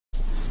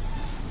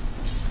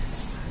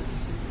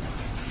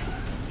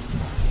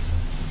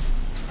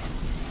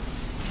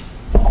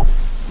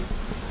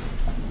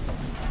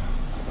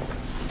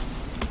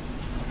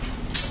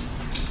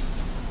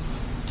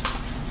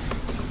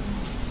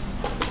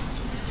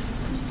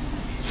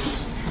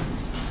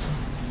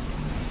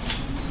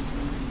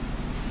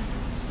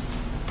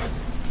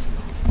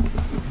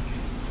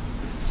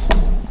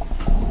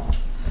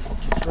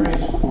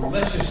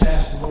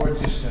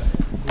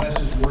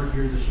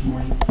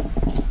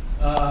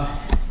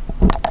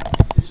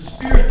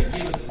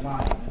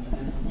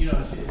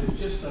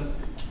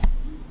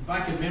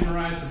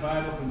memorized the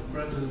Bible from the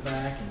front to the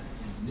back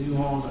and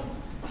knew all the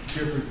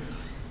different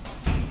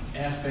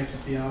aspects of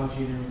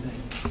theology and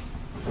everything.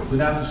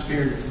 Without the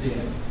Spirit, it's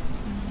dead.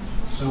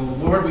 So,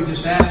 Lord, we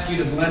just ask you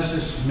to bless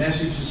this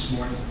message this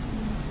morning.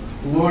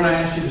 Lord, I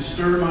ask you to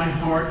stir my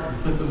heart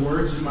and put the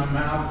words in my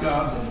mouth,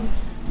 God, that,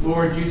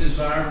 Lord, you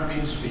desire for me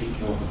to speak.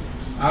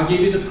 I'll give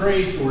you the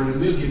praise for it, and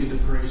we'll give you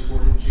the praise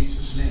for it in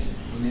Jesus' name.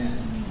 Amen.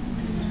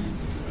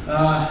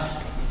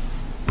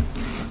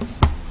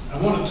 I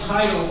want to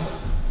title,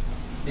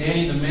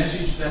 Danny, the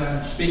message that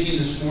I'm speaking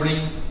this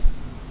morning,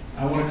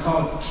 I want to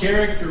call it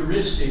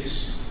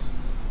Characteristics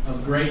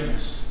of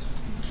Greatness.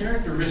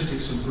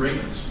 Characteristics of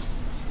Greatness.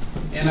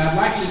 And I'd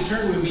like you to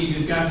turn with me if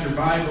you've got your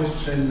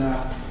Bibles, and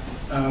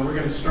we're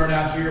going to start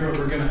out here, but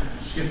we're going to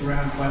skip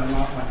around quite a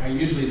lot like I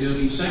usually do.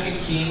 It'll be 2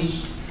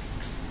 Kings,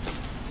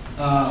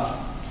 the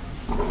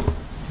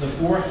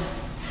 4th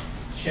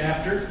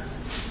chapter,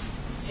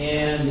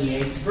 and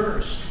the 8th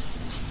verse.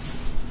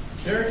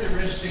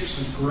 Characteristics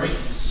of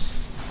greatness.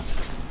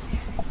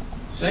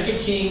 2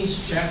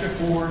 Kings chapter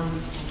 4,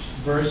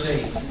 verse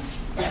 8.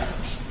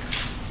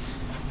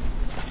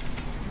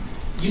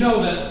 You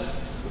know that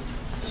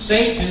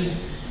Satan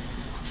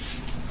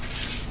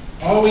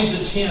always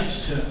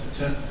attempts to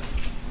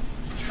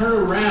turn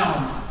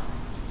around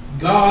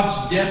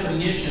God's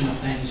definition of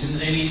things,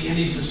 and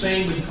he's the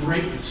same with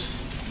greatness.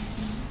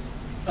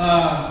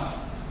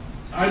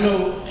 I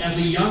know as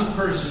a young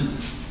person,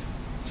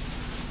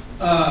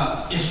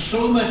 it's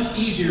so much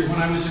easier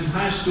when I was in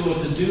high school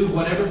to do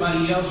what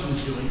everybody else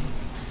was doing.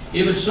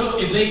 If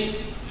they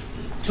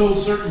told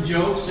certain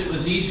jokes, it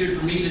was easier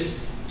for me to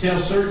tell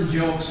certain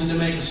jokes and to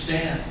make a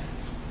stand.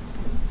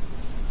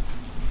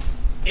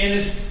 And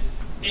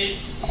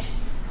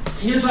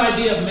his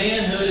idea of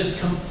manhood is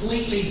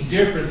completely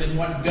different than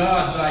what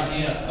God's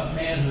idea of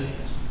manhood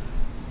is.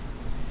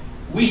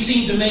 We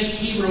seem to make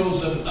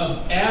heroes of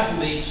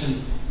athletes,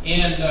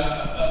 and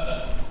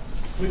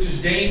which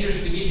is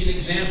dangerous. To give you an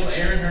example,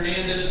 Aaron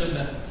Hernandez,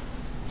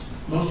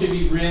 most of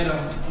you read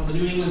on the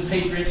New England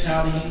Patriots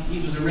how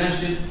he was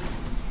arrested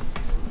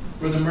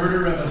for the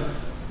murder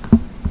of a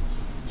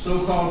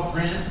so-called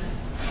friend.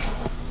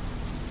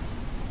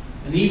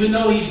 And even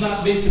though he's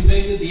not been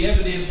convicted, the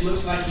evidence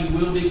looks like he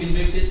will be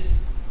convicted.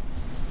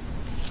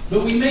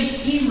 But we make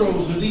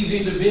heroes of these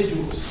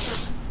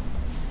individuals.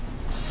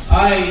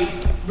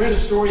 I read a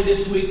story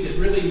this week that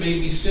really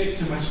made me sick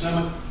to my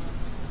stomach.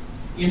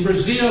 In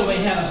Brazil, they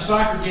had a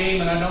soccer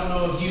game, and I don't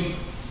know if you've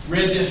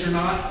read this or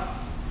not.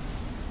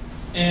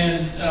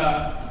 And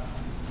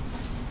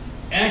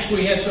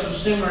actually had something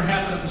similar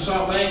happen up in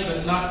Salt Lake,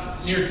 but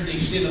not near to the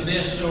extent of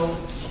this. So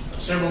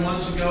several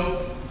months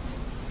ago,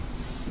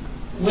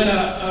 when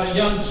a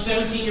young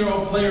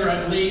 17-year-old player,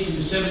 I believe, he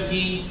was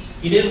 17,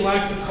 he didn't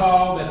like the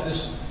call that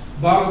this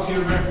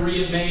volunteer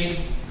referee had made,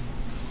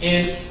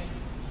 and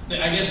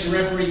I guess the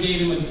referee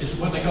gave him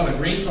what they call a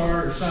green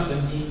card or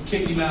something. He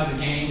kicked him out of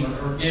the game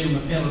or gave him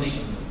a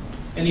penalty.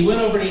 And he went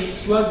over and he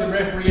slugged the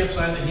referee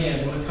upside the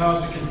head. Well, it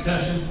caused a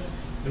concussion.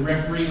 The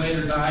referee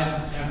later died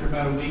after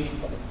about a week.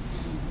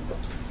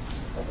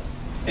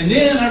 And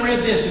then I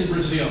read this in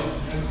Brazil.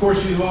 And of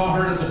course, you've all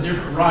heard of the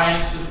different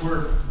riots that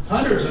were,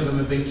 hundreds of them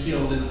have been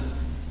killed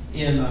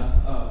in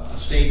a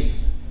stadium.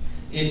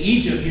 In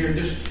Egypt here,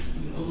 just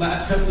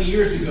a couple of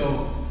years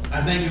ago,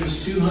 I think it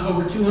was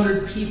over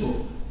 200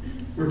 people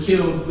were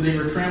killed, they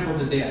were trampled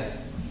to death.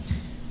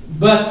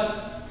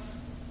 But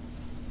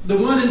the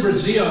one in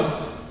Brazil,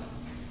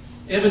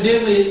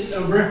 evidently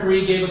a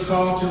referee gave a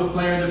call to a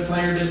player, the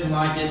player didn't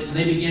like it, and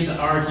they began to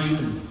argue,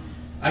 and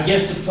I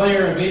guess the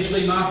player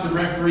eventually knocked the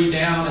referee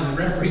down, and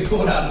the referee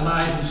pulled out a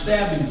knife and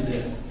stabbed him to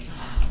death.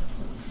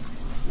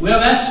 Well,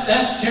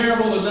 that's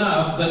terrible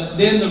enough, but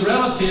then the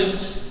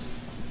relatives,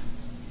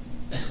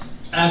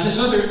 as this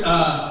other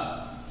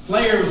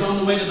player was on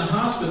the way to the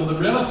hospital, the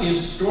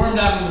relatives stormed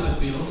out into the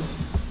field,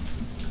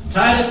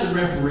 tied up the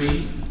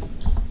referee,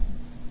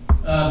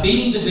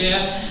 beat him to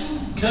death,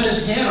 cut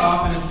his head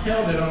off, and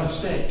impaled it on a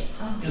stake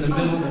in the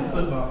middle of the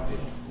football field.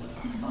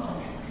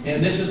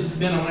 And this has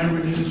been on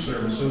every news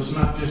service, so it's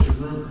not just a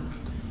rumor.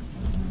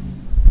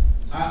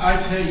 I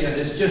tell you,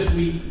 it's just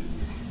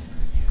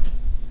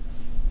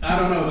I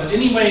don't know. But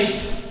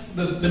anyway,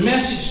 the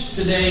message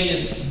today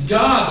is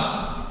God's,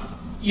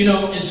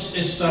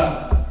 it's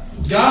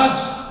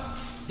God's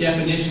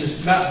definition. It's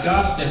about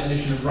God's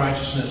definition of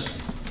righteousness.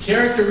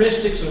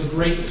 Characteristics of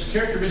greatness.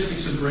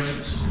 Characteristics of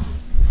greatness.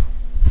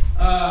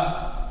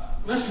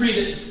 Let's read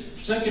it.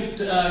 2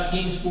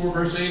 Kings 4,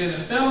 verse 8. And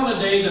it fell on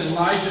a day that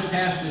Elijah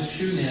passed his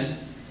Shunem,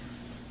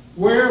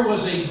 where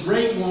was a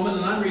great woman,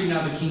 and I'm reading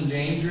out the King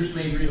James. Yours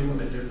may read a little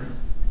bit different.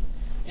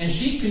 And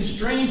she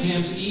constrained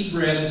him to eat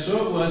bread, and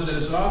so it was that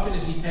as often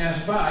as he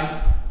passed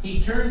by,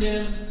 he turned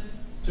in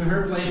to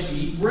her place to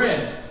eat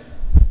bread.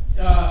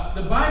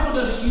 The Bible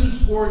doesn't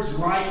use words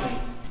lightly.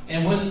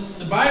 And when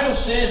the Bible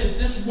says that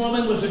this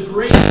woman was a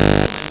great woman,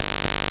 it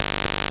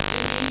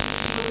means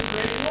she was a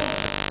great woman.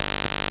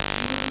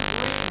 She was a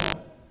great woman.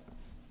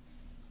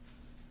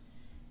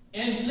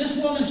 And this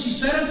woman, she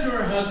said unto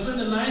her husband,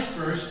 the 9th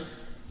verse,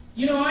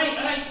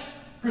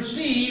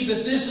 perceive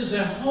that this is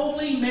a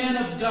holy man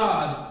of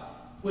God,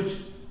 which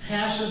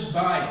passes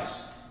by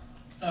us,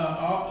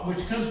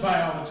 which comes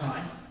by all the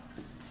time.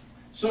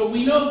 So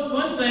we know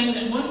one thing,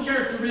 that one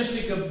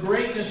characteristic of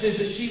greatness is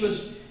that she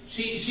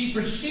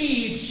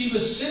perceived, she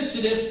was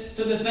sensitive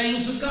to the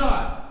things of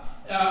God.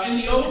 In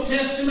the Old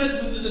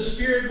Testament, the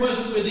Spirit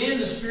wasn't within,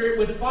 the Spirit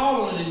would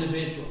fall on an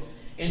individual.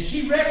 And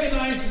she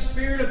recognized the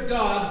Spirit of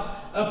God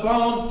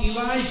upon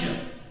Elijah.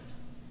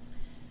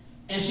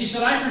 And she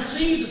said, I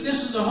perceive that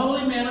this is the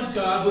holy man of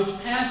God, which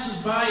passes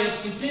by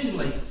us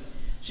continually.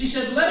 She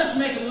said, let us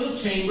make a little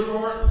chamber,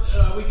 or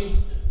we can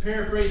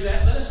paraphrase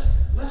that,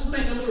 let's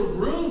make a little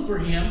room for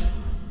him.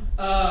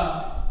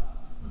 I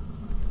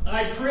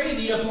pray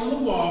thee up on the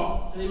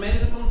wall, and they made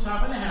it up on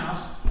top of the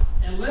house,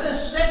 and let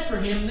us set for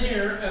him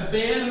there a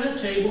bed and a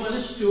table and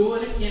a stool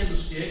and a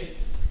candlestick.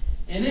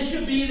 And it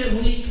should be that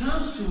when he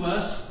comes to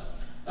us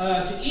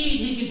to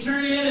eat, he can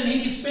turn in and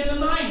he can spend the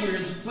night here.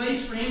 It's a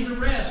place for him to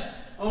rest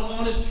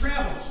on his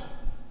travels.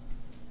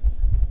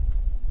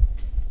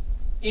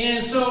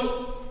 And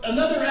so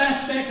another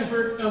aspect of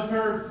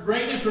her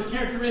greatness, or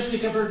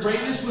characteristic of her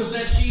greatness, was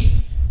that she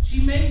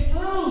made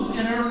room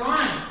in her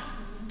life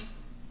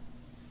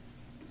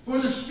for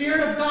the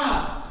Spirit of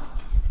God.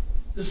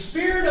 The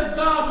Spirit of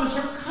God was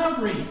her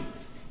covering.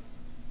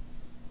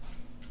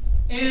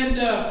 And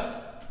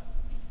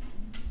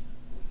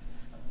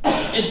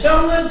it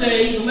fell on a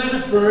day, the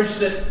 11th verse,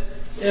 that,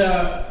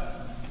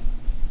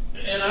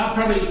 and I'll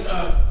probably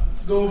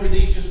go over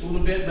these just a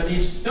little bit, but it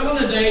fell on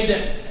a day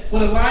that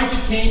when Elijah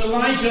came,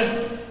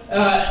 Elijah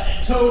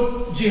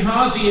told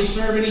Gehazi, his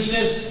servant, he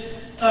says,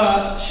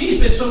 she's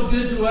been so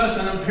good to us,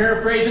 and I'm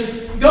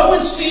paraphrasing, go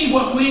and see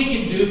what we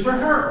can do for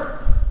her.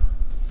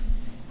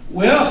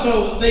 Well,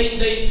 so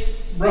they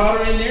brought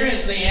her in there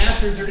and they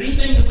asked her, is there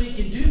anything that we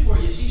can do for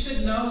you? She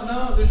said,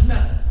 no, there's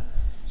nothing.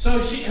 So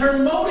her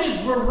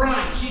motives were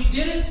right. She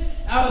did it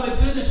out of the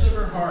goodness of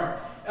her heart.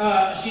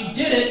 She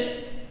did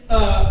it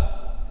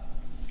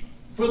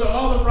for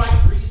all the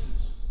right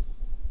reasons.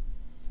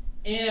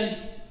 And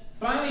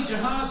finally,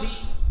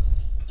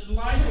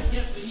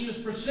 Elijah he was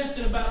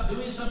persistent about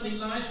doing something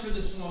nice for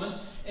this woman.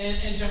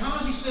 And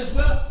Gehazi says,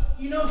 well,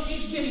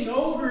 she's getting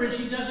older and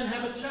she doesn't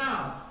have a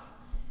child.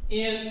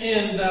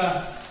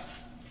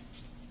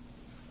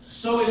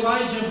 So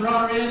Elijah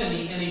brought her in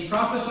and he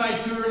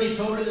prophesied to her and he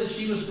told her that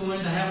she was going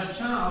to have a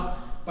child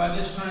by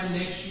this time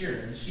next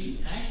year. And she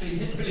actually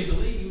didn't really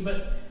believe him,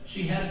 but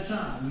she had a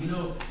child.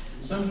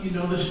 Some of you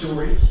know the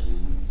stories.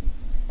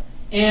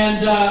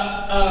 And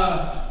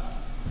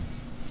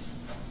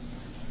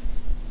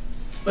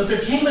but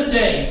there came a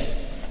day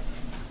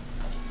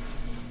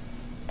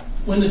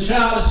when the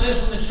child, it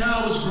says when the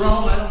child was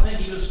grown, I don't think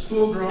he was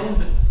full grown,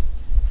 but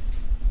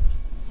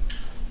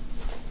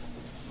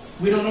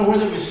we don't know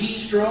whether it was heat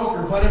stroke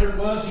or whatever it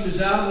was. He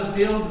was out in the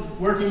field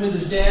working with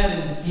his dad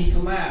and he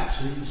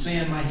collapsed. And he was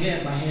saying, my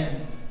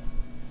head.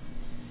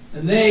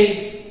 And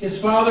his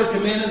father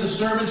commanded the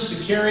servants to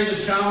carry the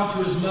child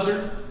to his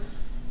mother.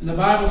 And the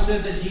Bible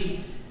said that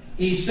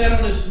he sat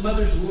on his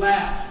mother's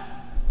lap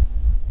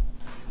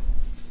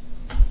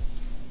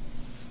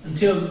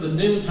until the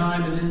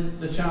noontime, and then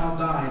the child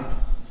died.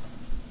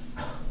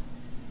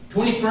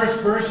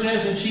 21st verse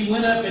says, and she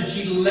went up and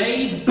she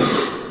laid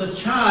the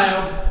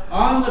child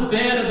on the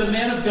bed of the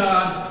man of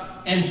God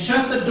and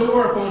shut the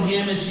door upon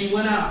him, and she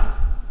went out.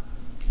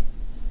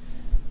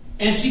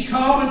 And she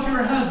called unto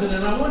her husband,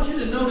 and I want you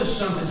to notice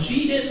something.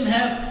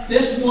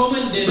 This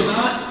woman did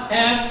not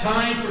have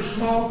time for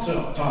small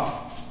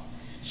talk.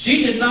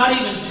 She did not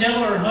even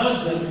tell her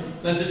husband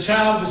that the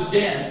child was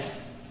dead.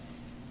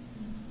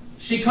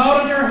 She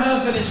called unto her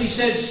husband and she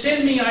said,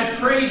 send me, I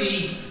pray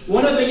thee,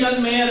 one of the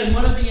young men and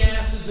one of the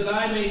asses, that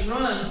I may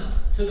run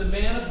to the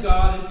man of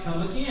God and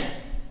come again.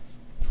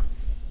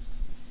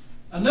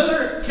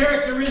 Another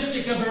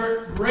characteristic of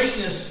her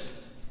greatness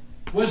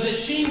was that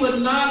she would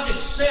not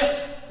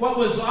accept what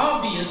was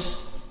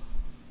obvious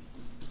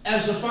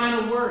as the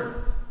final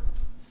word.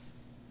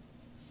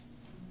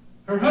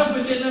 Her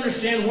husband didn't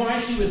understand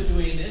why she was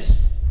doing this.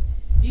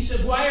 He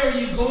said, why are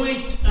you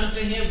going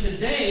unto him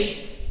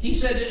today? He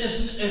said,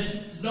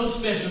 it's no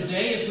special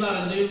day. It's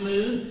not a new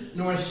moon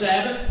nor a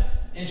Sabbath.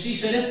 And she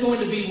said, it's going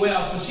to be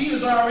well. So she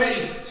was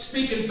already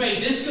speaking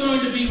faith. It's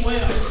going to be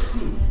well.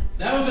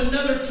 That was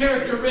another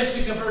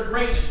characteristic of her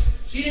greatness.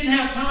 She didn't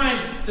have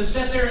time to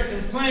sit there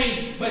and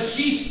complain, but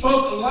she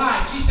spoke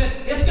life. She said,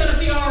 it's going to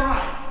be all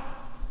right.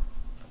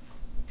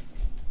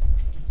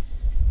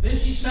 Then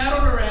she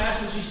saddled her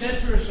ass and she said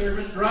to her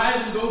servant, drive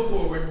and go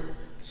forward.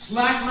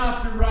 Slack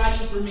not your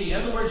riding for me.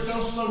 In other words,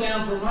 don't slow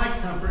down for my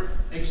comfort,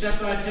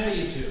 except I tell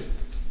you to.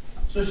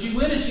 So she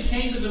went and she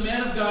came to the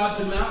man of God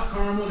to Mount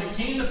Carmel. And it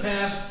came to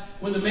pass,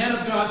 when the man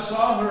of God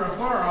saw her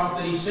afar off,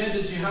 that he said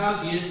to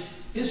Gehazi,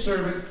 his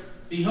servant,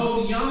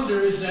 behold, yonder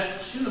is that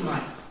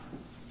Shunammite.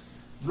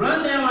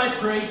 Run now, I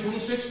pray,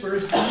 26th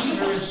verse, to meet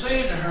her and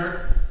say unto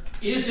her,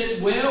 is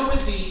it well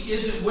with thee?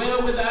 Is it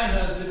well with thy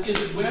husband?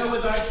 Is it well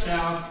with thy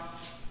child?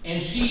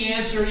 And she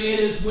answered, it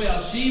is well.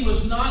 She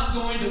was not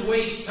going to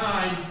waste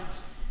time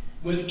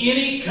with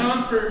any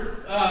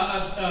comfort,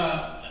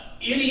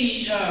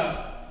 any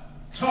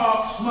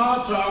talk,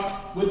 small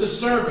talk with the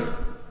servant.